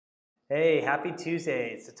Hey, happy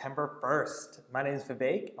Tuesday, September 1st. My name is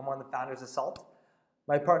Vivek. I'm one of the founders of Salt.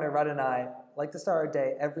 My partner, Rudd, and I like to start our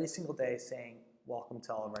day every single day saying, welcome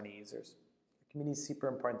to all of our new users. The community is super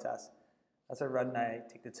important to us. That's why Rudd and I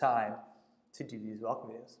take the time to do these welcome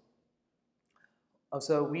videos.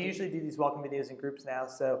 So we usually do these welcome videos in groups now,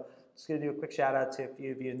 so just going to do a quick shout out to a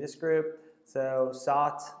few of you in this group. So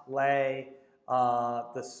Sat, Lay,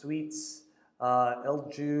 the Sweets,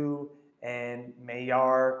 Ilju, and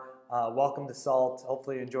Mayar. Welcome to Salt.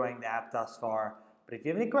 Hopefully you're enjoying the app thus far. But if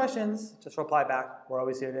you have any questions, just reply back. We're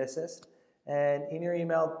always here to assist. And in your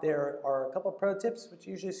email, there are a couple of pro tips, which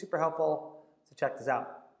are usually super helpful, so check this out.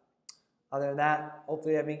 Other than that,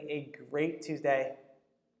 hopefully you're having a great Tuesday,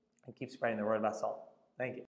 and keep spreading the word about Salt. Thank you.